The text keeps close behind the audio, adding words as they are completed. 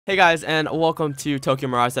Hey guys, and welcome to Tokyo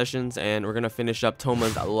Mirage Sessions, and we're going to finish up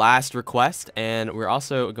Touma's last request, and we're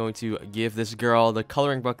also going to give this girl the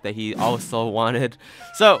coloring book that he also wanted.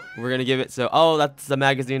 So, we're going to give it, oh, that's the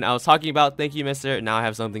magazine I was talking about, thank you mister, now I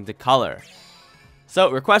have something to color. So,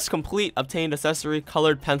 request complete, obtained accessory,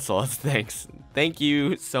 colored pencil, thanks. Thank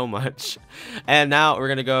you so much. And now we're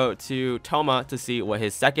going to go to Touma to see what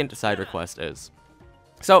his second side request is.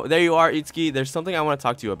 So, there you are, Itsuki, there's something I want to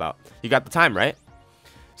talk to you about. You got the time, right?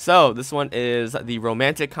 So, this one is the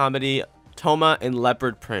romantic comedy Touma in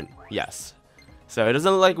leopard print. Yes. So, it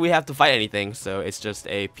doesn't look like we have to fight anything, so it's just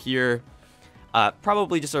a pure,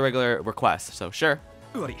 probably just a regular request. So, sure.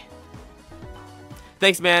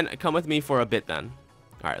 Thanks, man. Come with me for a bit, then.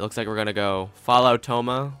 Alright, looks like we're gonna go follow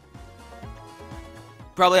Touma.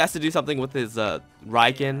 Probably has to do something with his,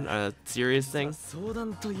 Raiken, serious thing.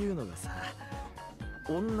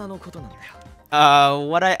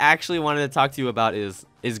 What I actually wanted to talk to you about is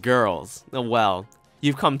girls. Oh, well,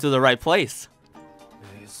 you've come to the right place.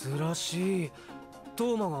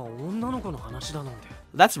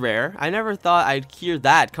 That's rare. I never thought I'd hear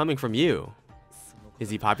that coming from you. Is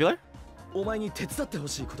he popular?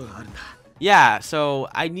 Yeah, so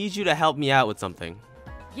I need you to help me out with something.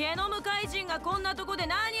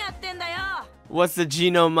 What's the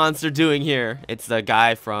genome monster doing here? It's the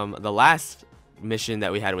guy from the last mission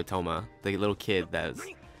that we had with Touma, the little kid that's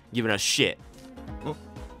giving us shit.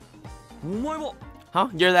 Huh?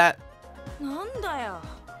 You're that?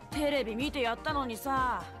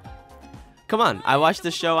 Come on, I watched the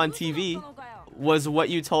show on TV. Was what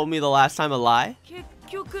you told me the last time a lie?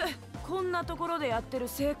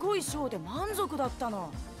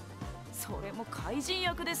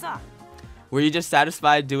 Were you just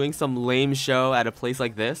satisfied doing some lame show at a place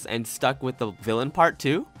like this and stuck with the villain part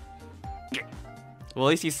too? Well,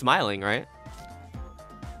 at least he's smiling, right?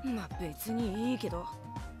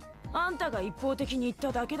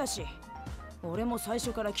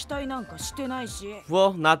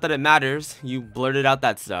 Well, not that it matters. You blurted out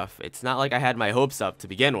that stuff. It's not like I had my hopes up to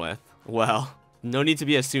begin with. Well, no need to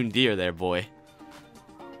be a tsundere there, boy.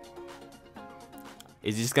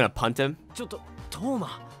 Is he just gonna punt him?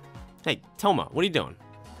 Hey, Touma, what are you doing?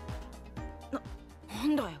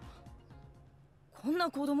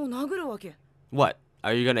 What?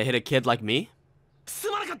 Are you gonna hit a kid like me?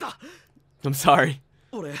 I'm sorry.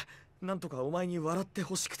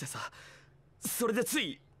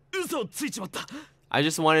 I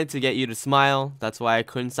just wanted to get you to smile. That's why I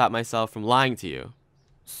couldn't stop myself from lying to you.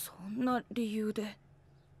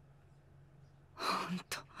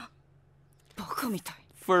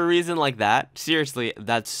 For a reason like that? Seriously,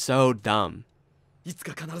 that's so dumb.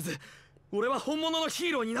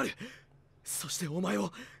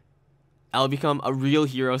 I'll become a real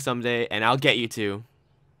hero someday, and I'll get you to.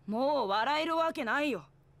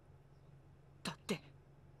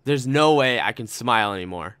 There's no way I can smile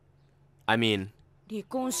anymore. I mean...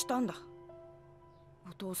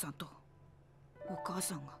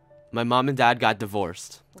 My mom and dad got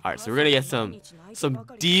divorced. Alright, so we're gonna get some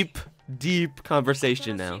deep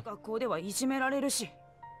conversation now.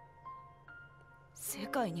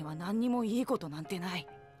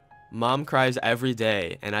 Mom cries every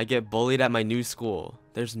day, and I get bullied at my new school.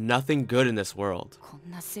 There's nothing good in this world.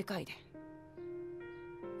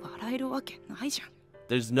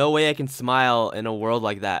 There's no way I can smile in a world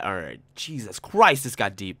like that. Alright, Jesus Christ, this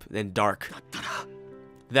got deep and dark.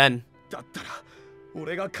 Then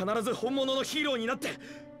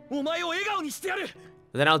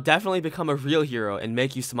I'll definitely become a real hero and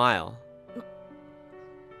make you smile.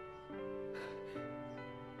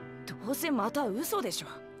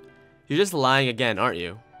 You're just lying again, aren't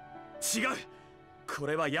you?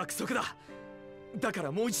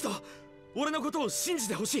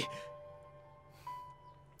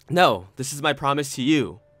 No, this is my promise to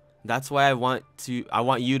you. That's why I want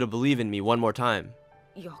you to believe in me one more time.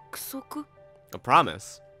 A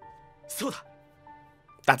promise?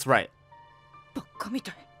 That's right.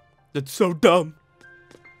 That's so dumb.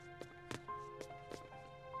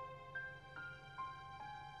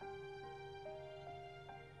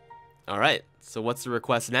 Alright, so what's the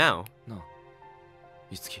request now? No.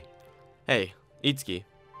 Itsuki. Hey, Itsuki.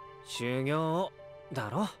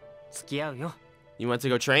 You want to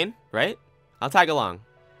go train, right? I'll tag along.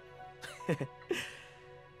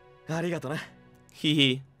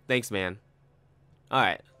 Hehe, thanks man.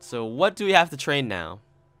 Alright, so what do we have to train now?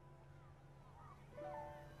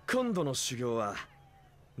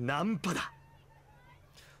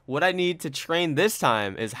 What I need to train this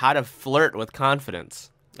time is how to flirt with confidence.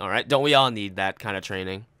 Alright, don't we all need that kind of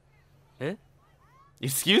training?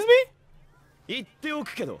 Excuse me?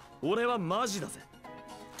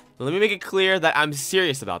 Let me make it clear that I'm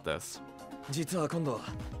serious about this. 実は今度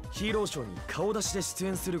ヒーローショーに顔出しで出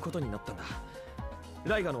演することになったんだ。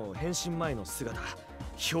ライガの変身前の姿、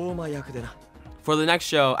氷馬役でな。For the next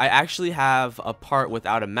show, I actually have a part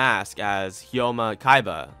without a mask as Hyoma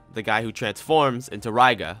Kaiba, the guy who transforms into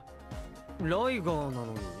Raiga. ライガなの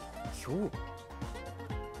に氷。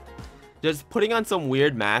 Does putting on some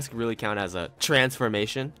weird mask really count as a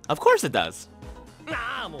transformation? Of course it does.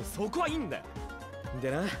 ああ、もうそこはいいんだよ。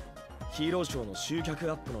でな、ヒーローショーの集客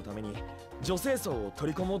アップのために女性層を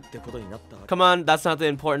取り込もうってことになった。 Come on, that's not the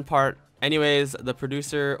important part. Anyways, the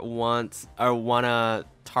producer wanna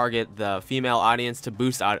target the female audience to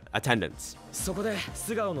boost attendance. そこで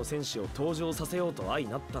素顔の戦士を登場させようと相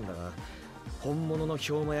なったんだが、本物の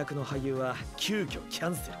氷馬役の俳優は急遽キャ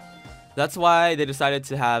ンセル。 That's why they decided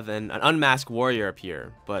to have an unmasked warrior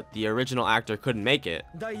appear, but the original actor couldn't make it.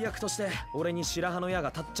 代役として俺に白羽の矢が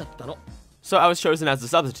立っちゃったの。 So I was chosen as the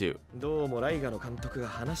substitute. どうもライガの監督が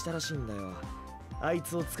話したらしいんだよ。あい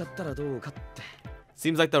つを使ったらどうかって。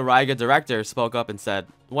 Seems like the Raiga director spoke up and said,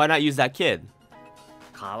 "Why not use that kid?"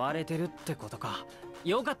 買われてるってことか。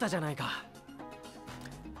よかったじゃないか。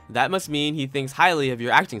 That must mean he thinks highly of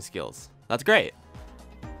your acting skills. That's great.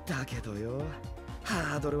 だけどよ、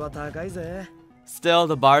ハードルは高いぜ。 Still,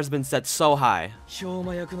 the bar's been set so high. 氷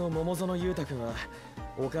馬役の桃園裕太君は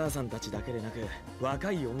お母さんたちだけでなく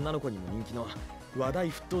若い女の子にも人気の話題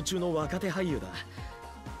沸騰中の若手俳優だ。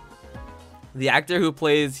 The actor who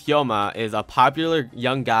plays Hyoma is a popular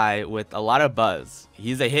young guy with a lot of buzz.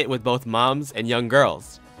 He's a hit with both moms and young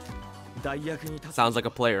girls. 代役に立つ。 Sounds like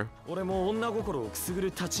a player. 俺も女心をくすぐる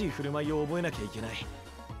立ち居振る舞いを覚えなきゃいけない。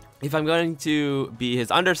 If I'm going to be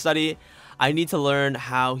his understudy, I need to learn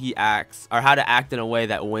how he acts or how to act in a way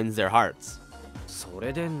that wins their hearts. そ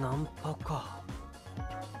れでナンパか。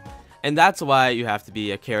 And that's why you have to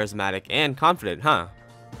be a charismatic and confident, huh?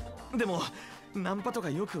 でもナンパとか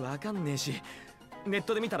よくわかんねえし、ネッ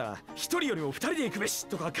トで見たら一人よりも二人で行くべし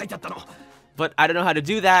とか書いてあったの。 But I don't know how to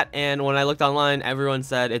do that, and when I looked online, everyone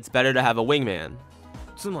said it's better to have a wingman.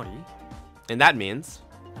 つまり And that means,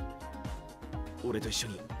 俺と一緒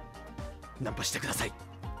にナンパしてください。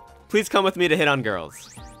 please come with me to hit on girls.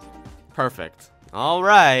 Perfect. All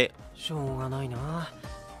right. しょうがないな。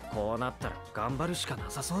こうなったら頑張るしかな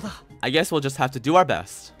さそうだ。 I guess we'll just have to do our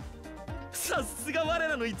best. さすが我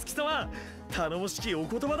らの五木様、頼もしきお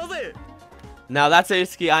言葉だぜ。 Now that's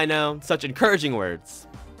Itsuki, I know. Such encouraging words.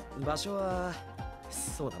 場所は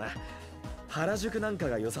そうだな。原宿なんか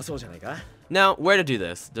が良さそうじゃないか。 Now, where to do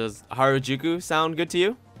this? Does Harajuku sound good to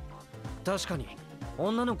you? 確かに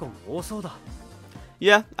女の子も多そうだ。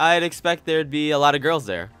 Yeah, I'd expect there'd be a lot of girls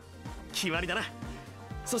there. 決まりだな。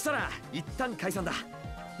そしたら一旦解散だ。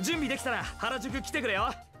準備できたら原宿来てくれよ。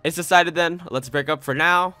 It's decided then. Let's break up for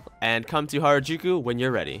now and come to Harajuku when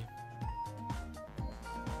you're ready.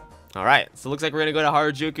 Alright, so it looks like we're gonna go to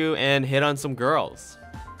Harajuku and hit on some girls.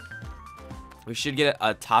 We should get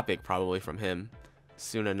a topic probably from him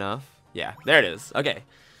soon enough. Yeah, there it is. Okay,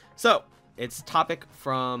 so it's topic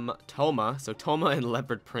from Touma. So Touma and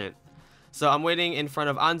leopard print. So I'm waiting in front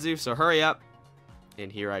of Anzu, so hurry up.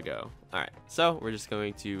 And here I go. Alright, so we're just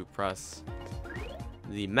going to press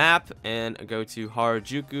the map and go to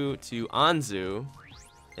Harajuku to Anzu.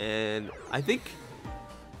 And I think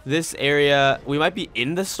this area, we might be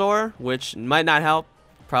in the store, which might not help.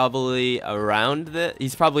 Probably around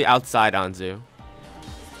he's probably outside Anzu.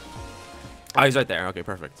 Oh, he's right there. Okay,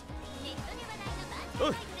 perfect.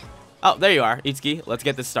 Oh, there you are, Itsuki. Let's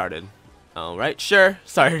get this started. All right, sure.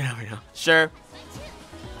 Sorry, now we know. Sure.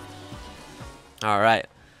 All right,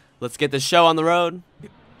 let's get the show on the road.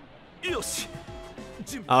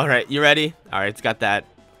 All right, you ready? All right, it's got the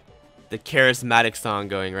charismatic song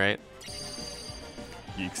going, right?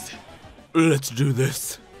 Let's do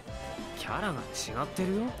this.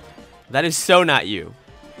 That is so not you.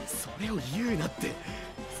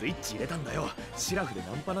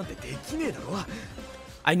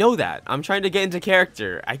 I know that. I'm trying to get into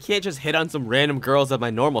character. I can't just hit on some random girls of my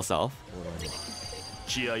normal self.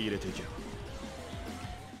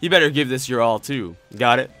 You better give this your all too.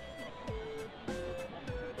 Got it?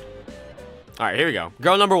 Alright, here we go.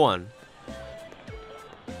 Girl number one.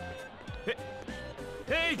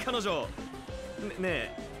 Hey, 彼女。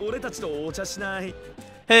ねえ、俺たちとお茶しない。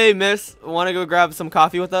 Hey, miss. Wanna go grab some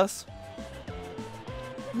coffee with us?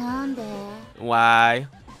 なんで Why?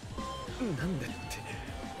 なんでっ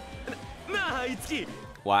て。なあ、いつき。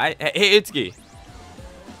 Why? Hey, Itsuki.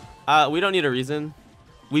 We don't need a reason.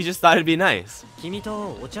 We just thought it'd be nice. 君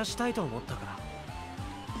とお茶したいと思ったから。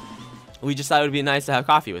 We just thought it would be nice to have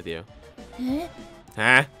coffee with you. え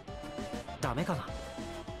Huh? ダメかな。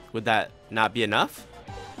 Would that not be enough?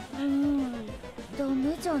 ダ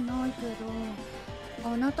メじゃないけど、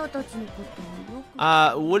あなたたちのことよく。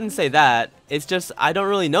Wouldn't say that. It's just I don't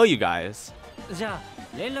really know you guys. じゃ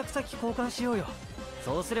あ連絡先交換しようよ。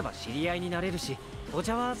そうすれば知り合いになれるし、お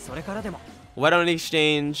茶はそれからでも。Why don't we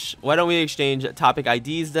exchange topic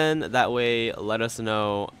IDs then? That way let us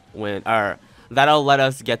know when or that'll let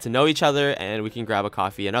us get to know each other and we can grab a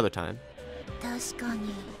coffee another time. 確か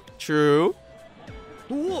に。 True.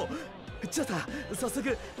 おお、じゃあさ、早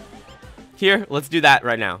速。 Here, let's do that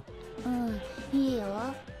right now. いい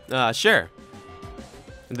よ。Sure.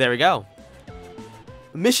 There we go.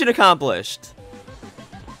 Mission accomplished.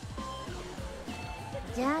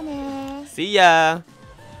 じゃあね。 See ya.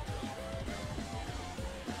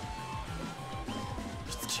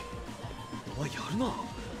 いつき、お前やるな。よ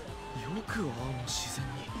くあの自然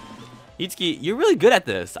に。 Itsuki, you're really good at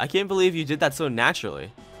this. I can't believe you did that so naturally.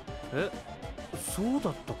 そうだ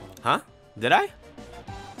ったかな。 Huh? Did I?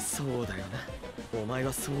 そうだよな。お前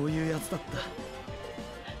はそういうやつだった。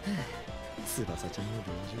翼ちゃんの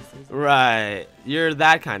同級生。 Right. You're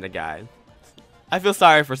that kind of guy. I feel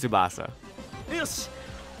sorry for Tsubasa. よし、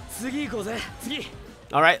次行こうぜ。次。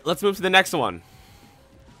 All right, let's move to the next one.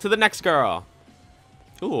 To the next girl.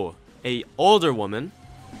 Ooh, a older woman.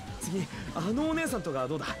 次、あのお姉さんとか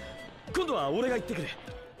どうだ。今度は俺が行ってくる。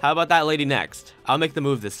 How about that lady next? I'll make the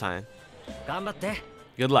move this time. 頑張って。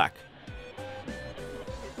 Good luck.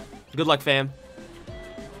 Good luck, fam.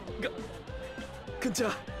 こんにち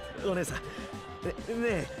は、お姉さん。ね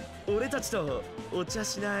え、俺たちとお茶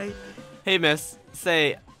しない？ Hey, miss.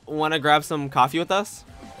 Say, wanna grab some coffee with us?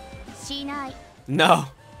 しない。 No.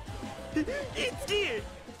 いつき。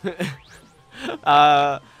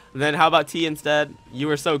 Then how about tea instead? You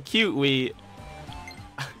were so cute, we...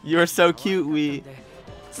 You were so cute, we...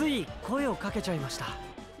 つい声をかけちゃいました。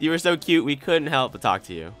 You were so cute, we couldn't help but talk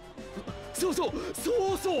to you. そうそう、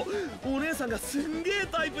そうそう。お姉さんがすんげえ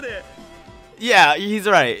タイプで。 Yeah, he's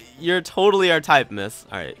right. You're totally our type, miss.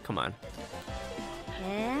 Alright, come on.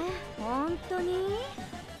 本当に？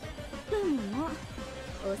でも、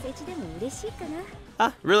おせちでも嬉しいかな。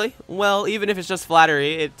 Ah, really? Well, even if it's just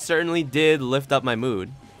flattery, it certainly did lift up my mood.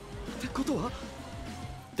 ってことは？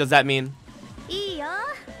 Does that mean? いいよ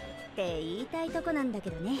って言いたいとこなんだけ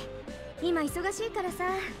どね。今忙しいからさ。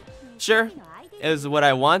 Sure, is what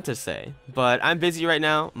I want to say, but I'm busy right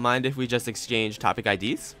now. Mind if we just exchange topic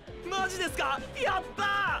IDs? マジですか？やっ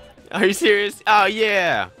たー！ Are you serious? Oh,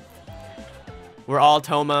 yeah! We're all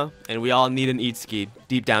Touma, and we all need an Itsuki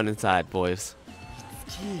deep down inside, boys.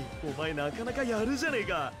 お前なかなかやるじゃねえ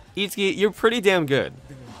か。 Itsuki, you're pretty damn good.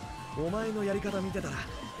 でも、お前のやり方見てたら、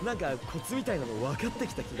なんかコツみたいなの分かって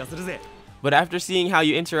きた気がするぜ。 But after seeing how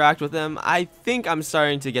you interact with them, I think I'm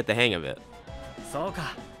starting to get the hang of it. そう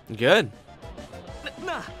か。 Good.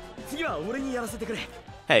 なあ、次は俺にやらせてくれ。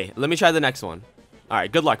 Hey, let me try the next one.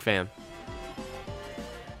 Alright, good luck, fam.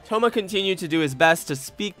 Touma continued to do his best to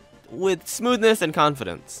speak with smoothness and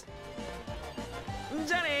confidence.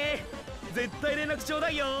 じゃあねー。絶対連絡ちょうだ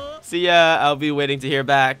いよ。 See ya, I'll be waiting to hear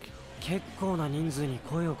back. 結構な人数に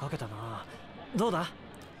声をかけたな。どうだ？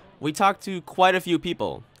 We talked to quite a few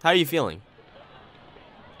people. How are you feeling?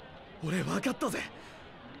 俺分かったぜ。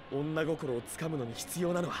女心をつかむのに必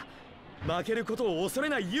要なのは負けることを恐れ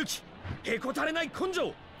ない勇気、へこたれない根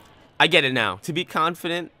性。 I get it now. To be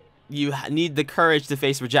confident, you need the courage to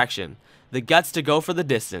face rejection, the guts to go for the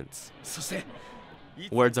distance, そして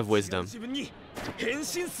Words of wisdom. 自分に変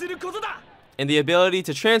身することだ。 and the ability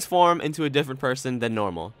to transform into a different person than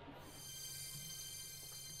normal.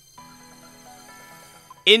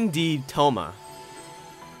 Indeed, Touma.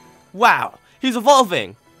 Wow, he's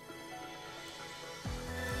evolving!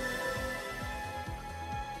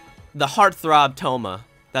 The Heartthrob Touma.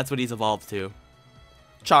 That's what he's evolved to.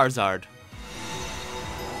 Charizard.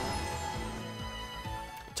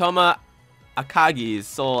 Touma Akagi's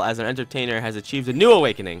soul as an entertainer has achieved a new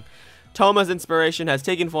awakening. Touma's inspiration has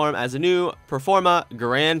taken form as a new Performa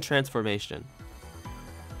Grand Transformation.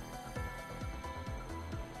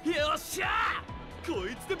 よっしゃー、こ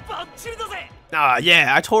いつでバッチリだぜ。 Ah,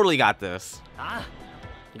 yeah, I totally got this. あ、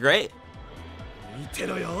 Great. 見て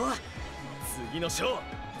ろよ。次のショー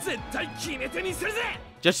絶対決め手にするぜ。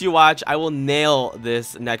 Just you watch, I will nail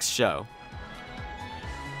this next show.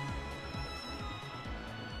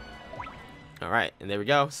 Alright, and there we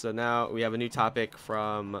go. So now we have a new topic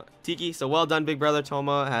from Tiki. So well done, big brother.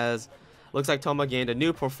 Touma has... Looks like Touma gained a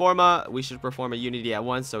new Performa. We should perform a Unity at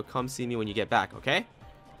once, so come see me when you get back, okay?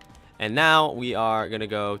 And now we are going to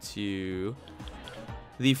go to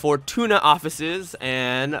the Fortuna offices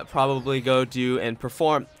and probably go do and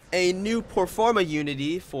perform a new Performa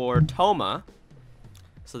Unity for Touma.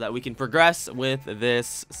 so that we can progress with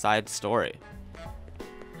this side story.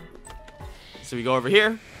 So we go over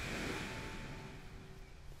here.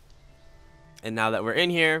 And now that we're in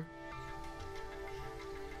here,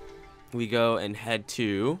 we go and head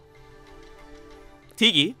to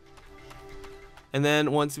Tiki. And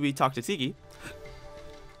then once we talk to Tiki,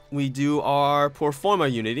 we do our Performa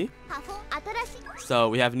Unity. So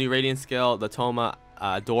we have new Radiant skill, the Touma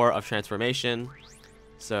Door of Transformation.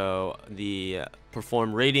 So the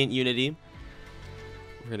Perform Radiant Unity.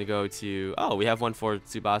 We're going to go to... Oh, we have one for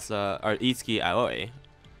Tsubasa, or Itsuki Aoi,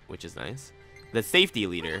 which is nice. The Safety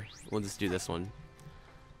Leader. We'll just do this one.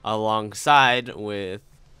 Alongside with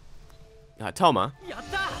Touma.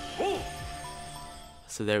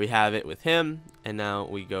 So there we have it with him. And now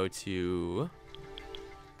we go to...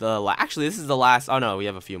 Actually, this is the last... Oh, no, we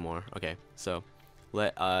have a few more. Okay, so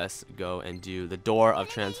let us go and do the Door of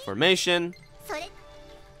Transformation.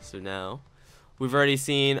 So now, we've already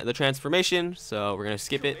seen the transformation, so we're going to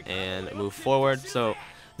skip it and move forward. So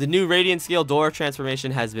the new Radiant Scale Door of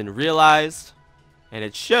Transformation has been realized. And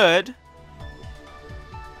it should...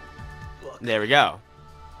 There we go.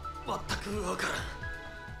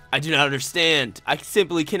 I do not understand. I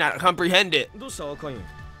simply cannot comprehend it.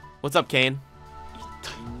 What's up, Kane?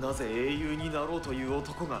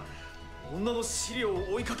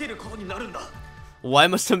 Why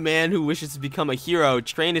must a man who wishes to become a hero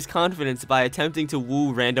train his confidence by attempting to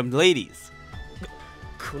woo random ladies?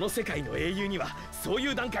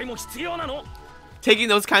 Taking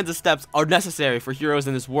those kinds of steps are necessary for heroes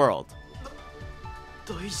in this world.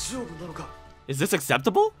 Is this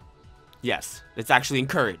acceptable? Yes, it's actually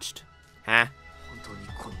encouraged. Huh?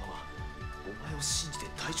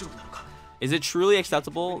 Is it truly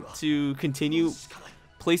acceptable to continue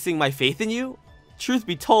placing my faith in you? Truth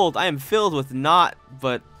be told, I am filled with not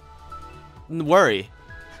but worry.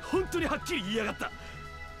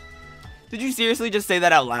 Did you seriously just say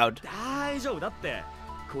that out loud?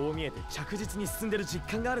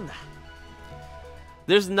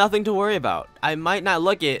 There's nothing to worry about. I might not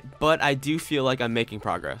look it, but I do feel like I'm making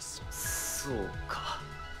progress.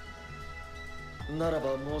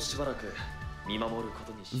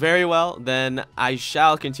 Very well, then I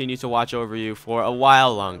shall continue to watch over you for a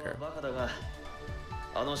while longer.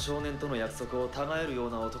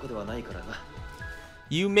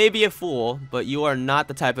 You may be a fool, but you are not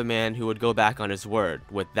the type of man who would go back on his word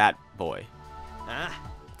with that boy.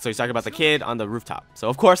 So he's talking about the kid on the rooftop. So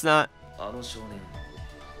of course not.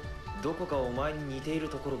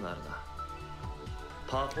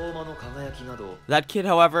 That kid,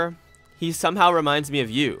 however, he somehow reminds me of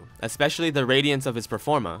you, especially the radiance of his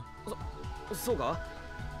Performa.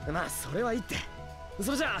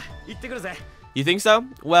 You think so?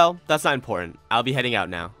 Well, that's not important. I'll be heading out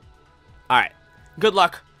now. Alright. Good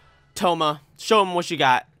luck, Touma. Show him what you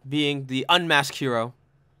got, being the unmasked hero.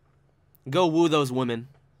 Go woo those women.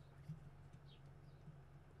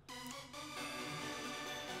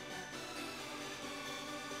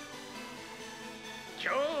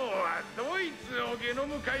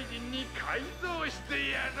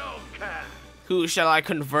 Who shall I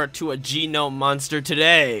convert to a genome monster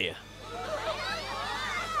today?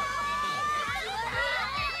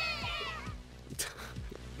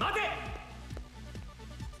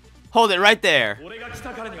 Hold it right there.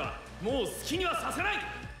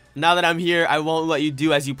 Now that I'm here, I won't let you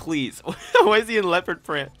do as you please. Why is he in leopard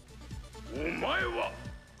print?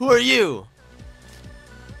 Who are you?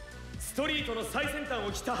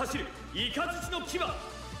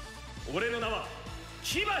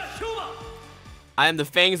 I am the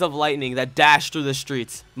fangs of lightning that dash through the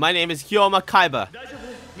streets. My name is Hyoma Kaiba.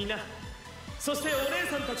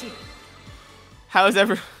 How is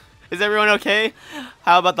everyone okay?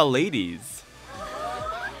 How about the ladies?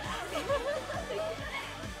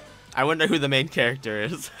 I wonder who the main character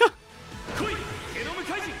is.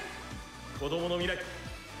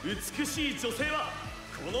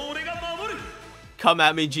 Come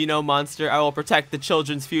at me, Genome Monster. I will protect the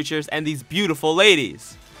children's futures and these beautiful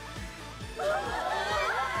ladies.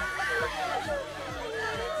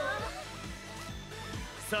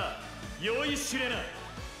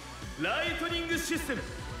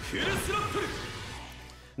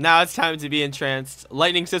 Now it's time to be entranced.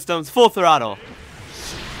 Lightning systems full throttle.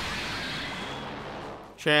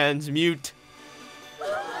 Transmute.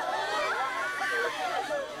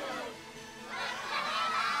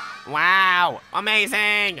 Wow!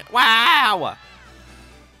 Amazing! Wow!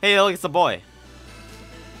 Hey, look, it's the boy.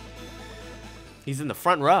 He's in the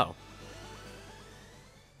front row.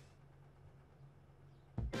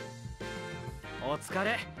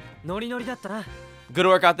 Good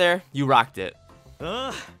work out there. You rocked it.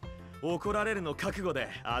 怒られるの覚悟で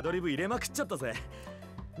アドリブ入れまくっちゃったぜ。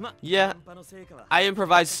Yeah, I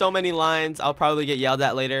improvised so many lines, I'll probably get yelled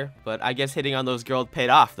at later, but I guess hitting on those girls paid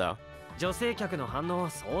off though. 女性客の反応は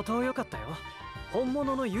相当良かったよ。本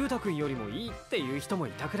物のゆうたくんよりもいいっていう人も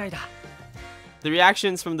いたくらいだ。The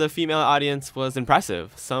reactions from the female audience was impressive.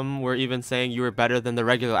 Some were even saying you were better than the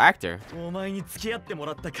regular actor. お前に付き合っても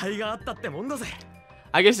らった甲斐があったってもんだぜ。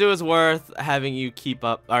I guess it was worth having you keep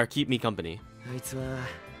me company. あいつは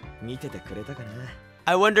見ててくれたかな。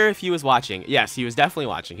I wonder if he was watching. Yes, he was definitely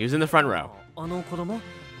watching. He was in the front row. あの子供、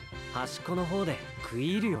端っこの方で食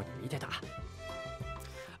い入るように見てた。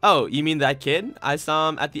Oh, you mean that kid? I saw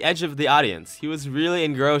him at the edge of the audience. He was really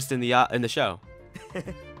engrossed in the show.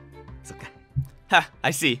 そっか。Ha,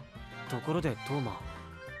 I see. ところでトーマ、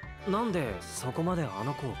なんでそこまであ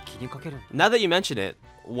の子を気にかけるの？ Now that you mention it,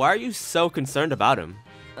 why are you so concerned about him?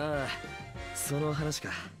 ああ、その話か。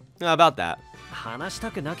About that. 話し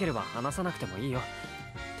たくなければ話さなくてもいいよ。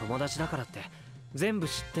友達だからって全部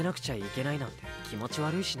知ってなくちゃいけないなんて気持ち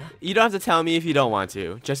悪いしな。You don't have to tell me if you don't want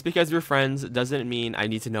to. Just because we're friends doesn't mean I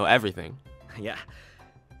need to know everything. いや、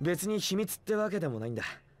別に秘密ってわけでもないんだ。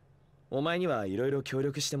お前にはいろいろ協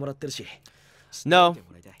力してもらってるし。No,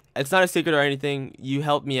 it's not a secret or anything. You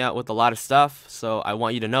helped me out with a lot of stuff, so I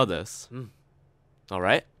want you to know this. All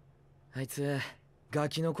right? あいつ、ガ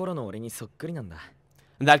キの頃の俺にそっくりなんだ。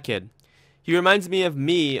And that kid. He reminds me of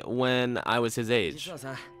me when I was his age. 実は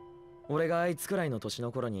さ、俺があいつくらいの年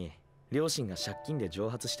の頃に両親が借金で蒸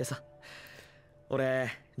発してさ。俺、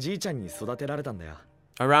じいちゃんに育てられたんだよ。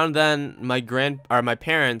Around then, my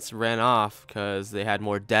parents ran off because they had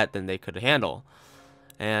more debt than they could handle.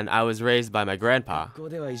 And I was raised by my grandpa. 学校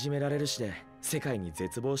ではいじめられるしで、世界に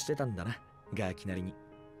絶望してたんだな、ガキなりに。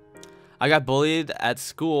I got bullied at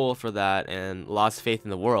school for that and lost faith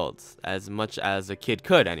in the world, as much as a kid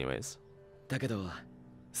could anyways. だけど、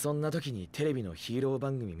そんな時にテレビのヒーロー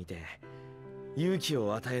番組見て、勇気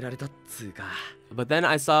を与えられたっつうか。But then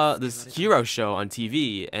I saw this hero show on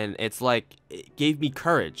TV, and it's like, it gave me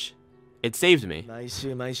courage. It saved me. 毎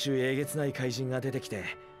週毎週えげつない怪人が出てきて、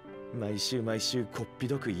毎週毎週こっぴ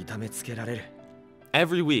どく痛めつけられる。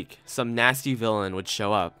Every week, some nasty villain would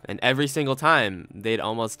show up, and every single time, they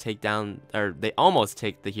almost take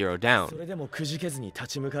the hero down. それでもくじけずに立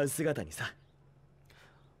ち向かう姿にさ。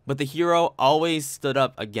But the hero always stood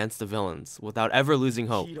up against the villains, without ever losing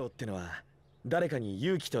hope. ヒーローってのは、誰かに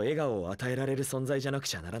勇気と笑顔を与えられる存在じゃなく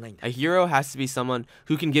ちゃならないんだ。A hero has to be someone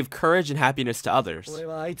who can give courage and happiness to others. 俺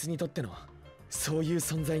はあいつにとっての、そういう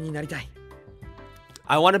存在になりたい。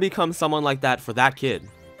I want to become someone like that for that kid.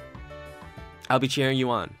 I'll be cheering you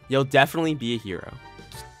on. You'll definitely be a hero.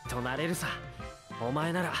 となれるさ。お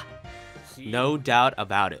前なら。No doubt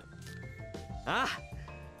about it. あ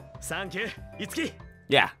あ、サンキュー、いつき。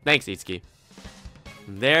Yeah, thanks, Itsuki.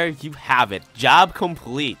 There you have it. Job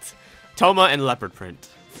complete. Touma and Leopard Print.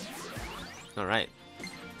 Alright.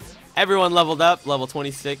 Everyone leveled up. Level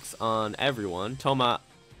 26 on everyone. Touma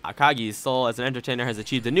Akagi's soul as an entertainer has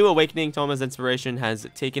achieved a new awakening. Toma's inspiration has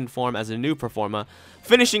taken form as a new performer.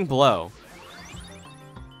 Finishing blow.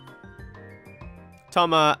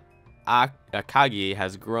 Touma Akagi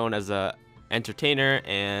has grown as a entertainer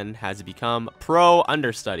and has become pro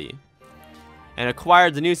understudy. And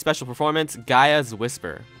acquired the new special performance, Gaia's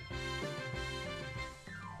Whisper.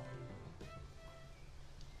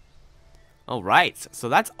 Alright, so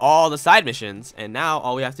that's all the side missions, and now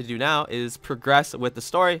all we have to do now is progress with the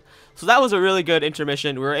story. So that was a really good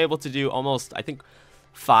intermission. We were able to do almost, I think,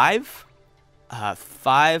 five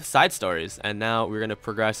side stories, and now we're going to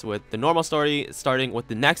progress with the normal story, starting with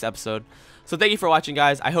the next episode. So thank you for watching,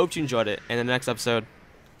 guys. I hope you enjoyed it, and in the next episode,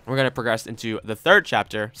 we're going to progress into the third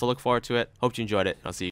chapter, so look forward to it. Hope you enjoyed it, and I'll see you.